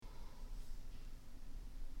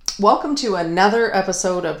Welcome to another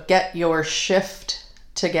episode of Get Your Shift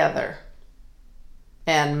Together.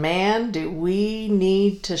 And man, do we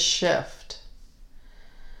need to shift.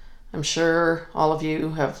 I'm sure all of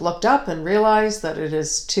you have looked up and realized that it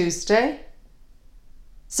is Tuesday,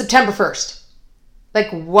 September 1st. Like,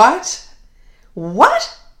 what?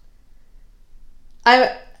 What? I'm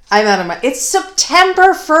out of my... It's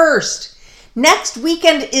September 1st. Next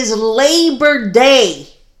weekend is Labor Day.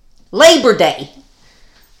 Labor Day.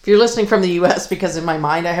 If you're listening from the US, because in my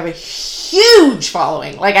mind I have a huge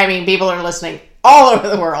following. People are listening all over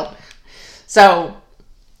the world. So,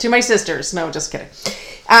 to my sisters. No, just kidding.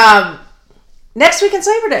 Next weekend's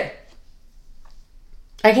Labor Day.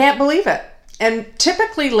 I can't believe it. And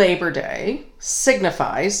typically Labor Day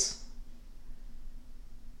signifies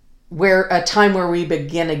a time where we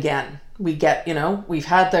begin again. We get, we've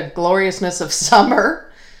had the gloriousness of summer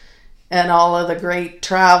and all of the great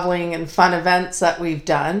traveling and fun events that we've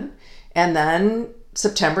done. And then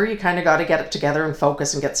September, you kind of got to get it together and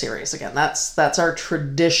focus and get serious again. That's our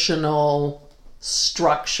traditional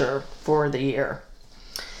structure for the year.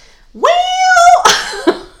 Well,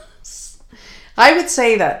 I would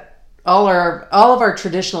say that all of our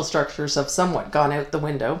traditional structures have somewhat gone out the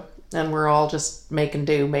window, and we're all just making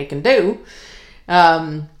do.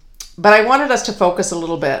 But I wanted us to focus a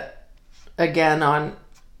little bit again on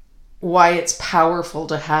why it's powerful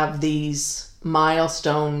to have these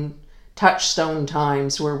touchstone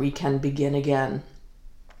times where we can begin again.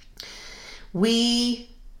 We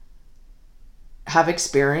have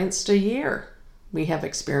experienced a year.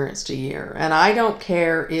 And I don't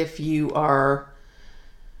care if you are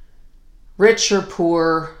rich or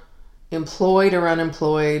poor, employed or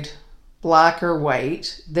unemployed, black or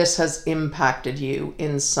white, this has impacted you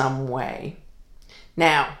in some way.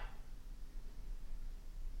 Now,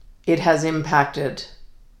 it has impacted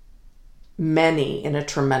many in a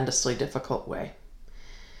tremendously difficult way.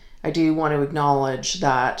 I do want to acknowledge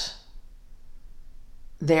that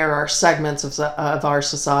there are segments of our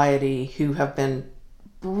society who have been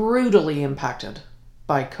brutally impacted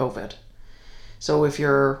by COVID. So if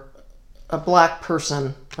you're a black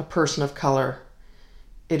person, a person of color,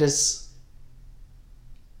 it is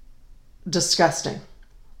disgusting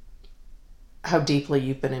how deeply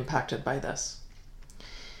you've been impacted by this.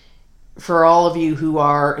 For all of you who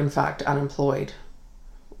are, in fact, unemployed,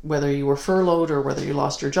 whether you were furloughed or whether you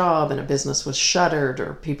lost your job and a business was shuttered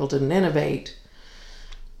or people didn't innovate,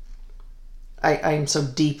 I'm so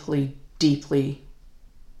deeply, deeply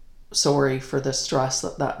sorry for the stress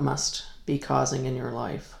that must be causing in your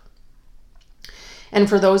life. And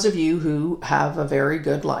for those of you who have a very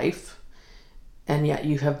good life, and yet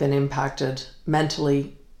you have been impacted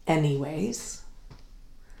mentally anyways,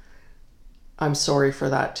 I'm sorry for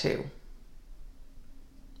that too.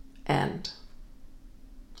 And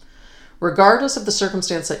regardless of the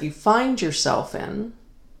circumstance that you find yourself in,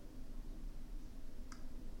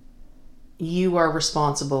 you are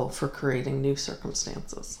responsible for creating new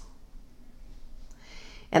circumstances.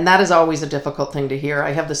 And that is always a difficult thing to hear.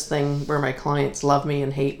 I have this thing where my clients love me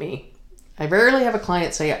and hate me. I rarely have a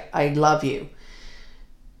client say, I love you.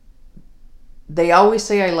 They always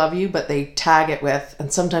say I love you, but they tag it with,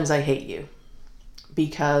 and sometimes I hate you.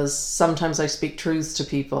 Because sometimes I speak truths to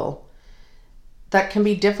people that can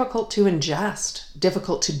be difficult to ingest,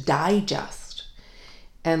 difficult to digest.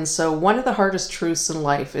 And so one of the hardest truths in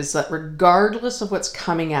life is that regardless of what's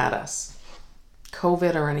coming at us,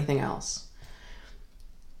 COVID or anything else,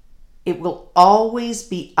 it will always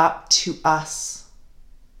be up to us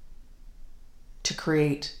to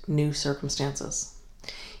create new circumstances.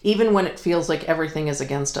 Even when it feels like everything is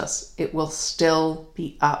against us, it will still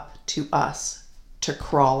be up to us to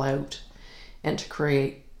crawl out and to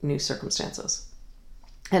create new circumstances.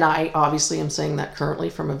 And I obviously am saying that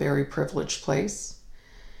currently from a very privileged place.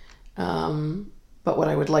 But what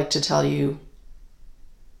I would like to tell you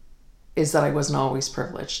is that I wasn't always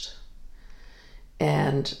privileged.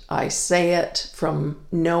 And I say it from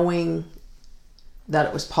knowing that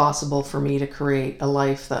it was possible for me to create a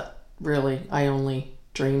life that really I only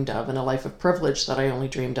dreamed of, and a life of privilege that I only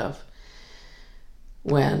dreamed of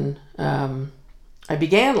when I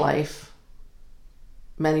began life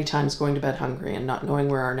many times going to bed hungry and not knowing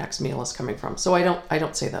where our next meal is coming from. So I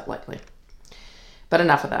don't say that lightly. But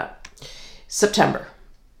enough of that. September.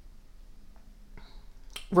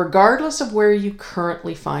 Regardless of where you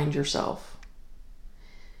currently find yourself,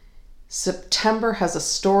 September has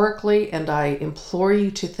historically, and I implore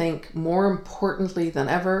you to think more importantly than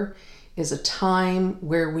ever, is a time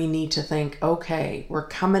where we need to think, okay, we're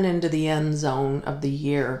coming into the end zone of the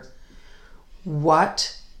year.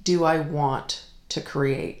 What do I want to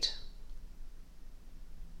create?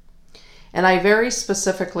 And I very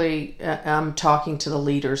specifically am talking to the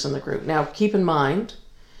leaders in the group. Now, keep in mind,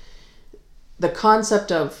 the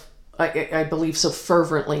concept of, I believe so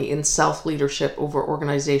fervently in self-leadership over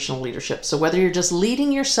organizational leadership. So whether you're just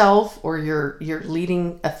leading yourself or you're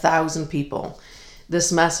leading 1,000 people,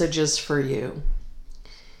 this message is for you.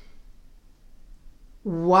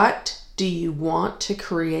 What do you want to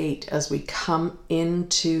create as we come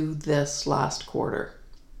into this last quarter?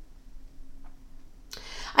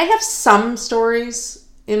 I have some stories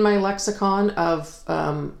in my lexicon of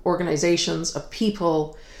organizations, of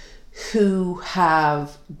people who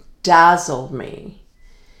have dazzled me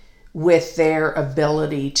with their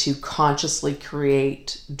ability to consciously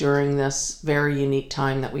create during this very unique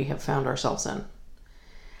time that we have found ourselves in.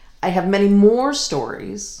 I have many more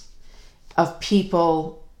stories of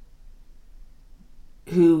people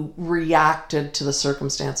who reacted to the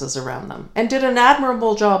circumstances around them and did an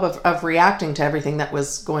admirable job of reacting to everything that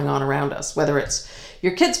was going on around us, whether it's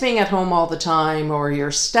your kids being at home all the time or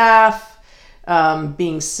your staff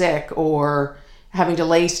being sick or having to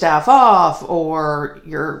lay staff off or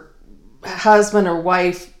your husband or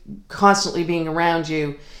wife constantly being around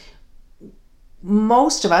you.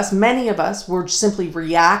 Most of us, many of us, were simply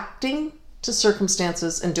reacting to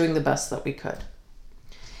circumstances and doing the best that we could.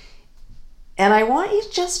 And I want you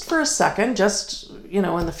just for a second, just, in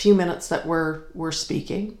the few minutes that we're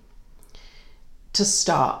speaking, to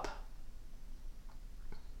stop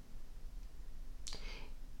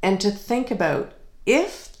and to think about,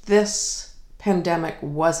 if this pandemic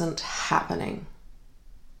wasn't happening,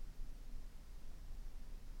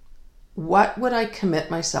 what would I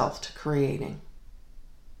commit myself to creating?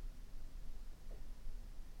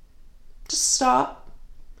 Just stop.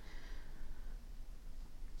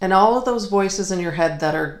 And all of those voices in your head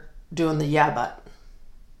that are doing the yeah,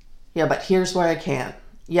 but here's why I can't.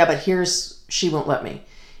 Yeah, but here's, she won't let me.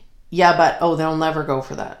 Yeah, but, oh, they'll never go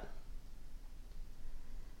for that.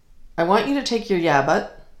 I want you to take your yeah,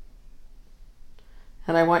 but,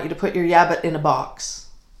 and I want you to put your yeah, but in a box.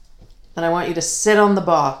 And I want you to sit on the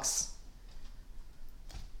box.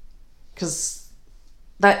 Because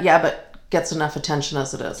that yeah, but gets enough attention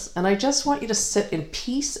as it is. And I just want you to sit in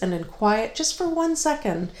peace and in quiet just for 1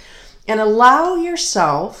 second and allow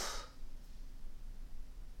yourself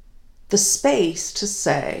the space to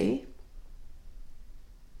say,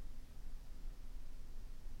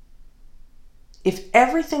 if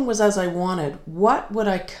everything was as I wanted, what would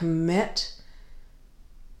I commit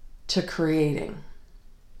to creating?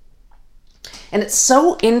 And it's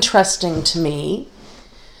so interesting to me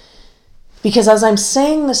because as I'm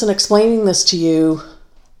saying this and explaining this to you,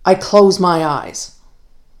 I close my eyes.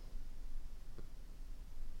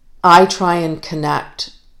 I try and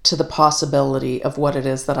connect to the possibility of what it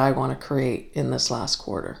is that I want to create in this last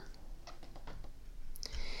quarter.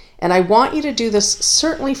 And I want you to do this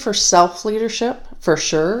certainly for self-leadership, for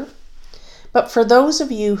sure. But for those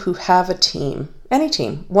of you who have a team, any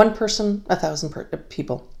team, 1 person, 1,000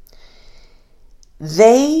 people,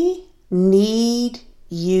 they need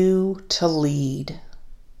you to lead.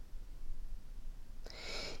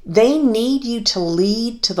 They need you to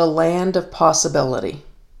lead to the land of possibility.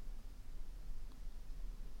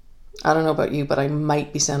 I don't know about you, but I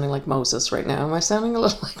might be sounding like Moses right now. Am I sounding a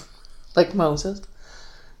little like Moses?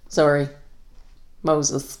 Sorry.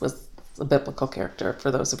 Moses was a biblical character,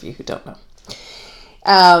 for those of you who don't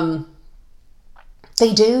know.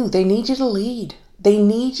 They do. They need you to lead. They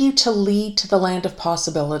need you to lead to the land of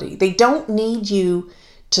possibility. They don't need you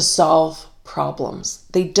to solve problems.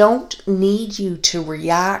 They don't need you to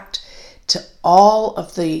react to all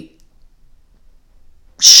of the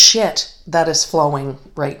shit that is flowing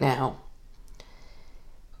right now.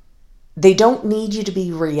 They don't need you to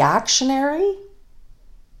be reactionary.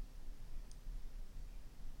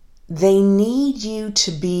 They need you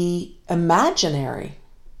to be imaginary.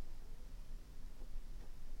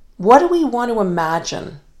 What do we want to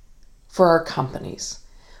imagine for our companies?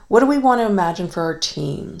 What do we want to imagine for our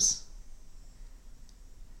teams?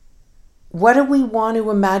 What do we want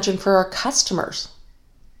to imagine for our customers?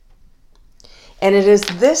 And it is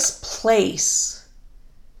this place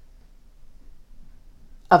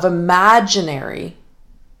of imaginary,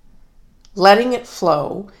 letting it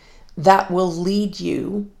flow, that will lead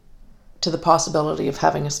you to the possibility of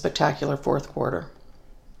having a spectacular fourth quarter.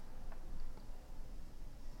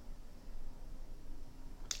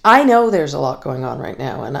 I know there's a lot going on right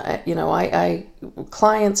now, and I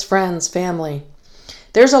clients, friends, family,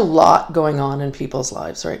 there's a lot going on in people's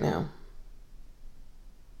lives right now.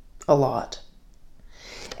 A lot.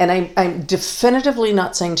 And I'm definitively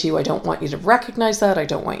not saying to you, I don't want you to recognize that. I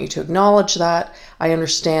don't want you to acknowledge that. I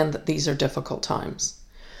understand that these are difficult times.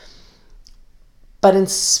 But in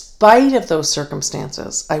spite of those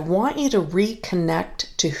circumstances, I want you to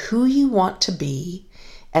reconnect to who you want to be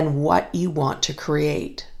and what you want to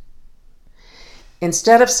create.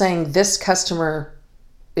 Instead of saying this customer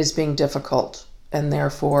is being difficult and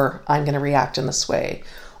therefore I'm going to react in this way,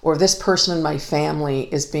 or this person in my family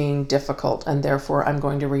is being difficult and therefore I'm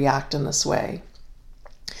going to react in this way,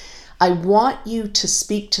 I want you to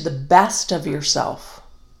speak to the best of yourself,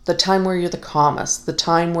 the time where you're the calmest, the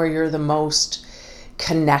time where you're the most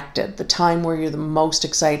connected, the time where you're the most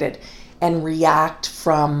excited, and react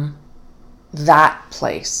from that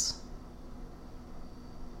place.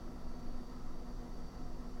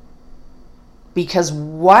 Because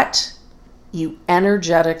what you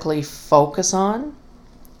energetically focus on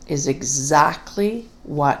is exactly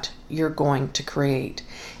what you're going to create.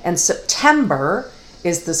 And September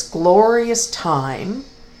is this glorious time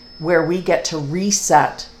where we get to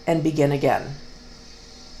reset and begin again.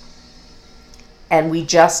 And we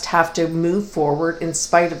just have to move forward in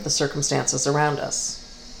spite of the circumstances around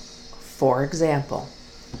us. For example,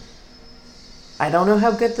 I don't know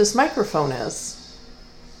how good this microphone is,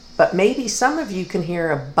 but maybe some of you can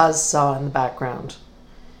hear a buzzsaw in the background,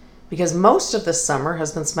 because most of this summer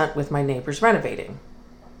has been spent with my neighbors renovating.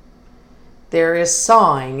 There is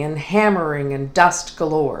sawing and hammering and dust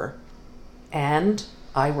galore, and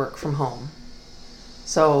I work from home.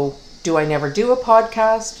 So do I never do a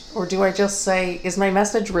podcast, or do I just say, is my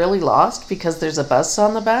message really lost because there's a buzzsaw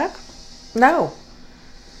in the back? No.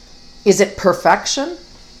 Is it perfection?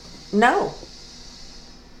 No.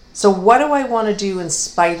 So what do I want to do in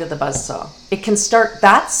spite of the buzzsaw? It can start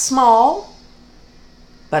that small,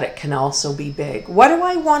 but it can also be big. What do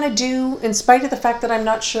I want to do in spite of the fact that I'm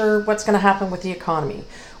not sure what's going to happen with the economy?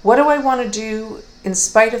 What do I want to do in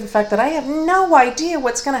spite of the fact that I have no idea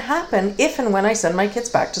what's going to happen if and when I send my kids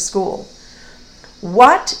back to school?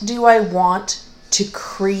 What do I want to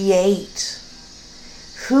create?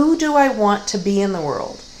 Who do I want to be in the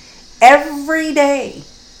world? Every day.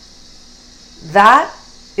 That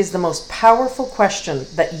is the most powerful question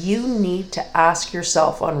that you need to ask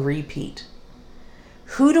yourself on repeat.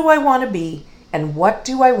 Who do I want to be, and what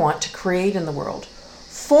do I want to create in the world?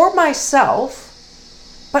 For myself,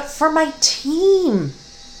 but for my team,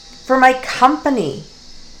 for my company,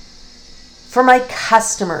 for my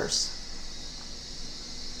customers.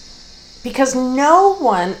 Because no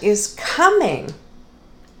one is coming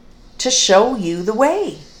to show you the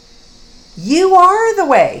way. You are the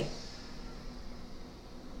way.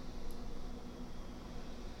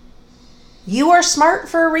 You are smart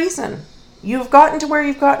for a reason. You've gotten to where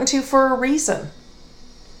you've gotten to for a reason.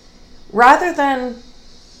 Rather than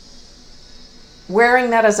wearing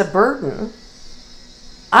that as a burden,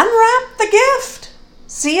 unwrap the gift.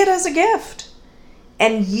 See it as a gift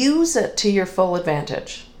and use it to your full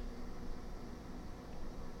advantage.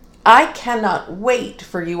 I cannot wait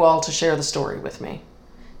for you all to share the story with me.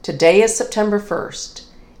 Today is September 1st,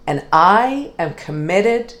 and I am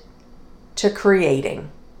committed to creating.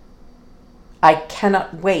 I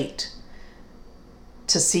cannot wait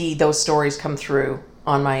to see those stories come through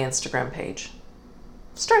on my Instagram page.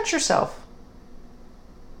 Stretch yourself.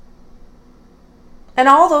 And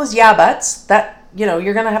all those yeah buts that,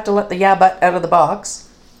 you're going to have to let the yeah butt out of the box.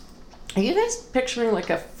 Are you guys picturing like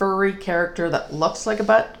a furry character that looks like a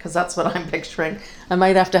butt? Because that's what I'm picturing. I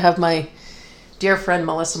might have to have my dear friend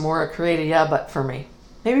Melissa Mora create a yeah butt for me.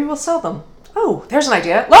 Maybe we'll sell them. Oh, there's an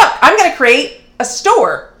idea. Look, I'm going to create a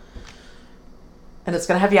store. And it's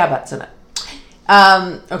going to have yeah butts in it.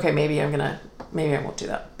 Okay, maybe I won't do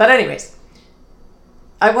that. But anyways,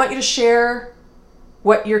 I want you to share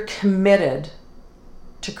what you're committed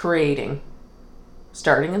to creating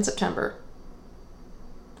starting in September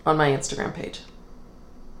on my Instagram page.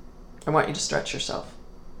 I want you to stretch yourself.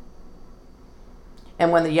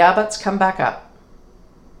 And when the yeah buts come back up,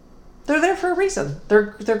 they're there for a reason.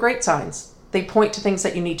 They're great signs. They point to things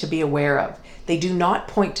that you need to be aware of. They do not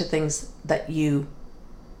point to things that you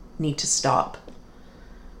need to stop.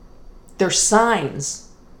 They're signs.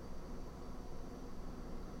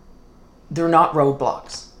 They're not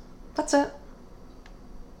roadblocks. That's it.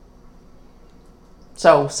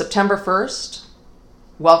 So, September 1st,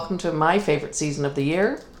 welcome to my favorite season of the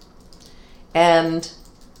year. And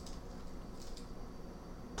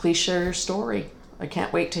please share your story. I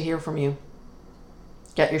can't wait to hear from you.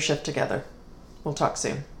 Get your shift together. We'll talk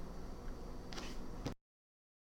soon.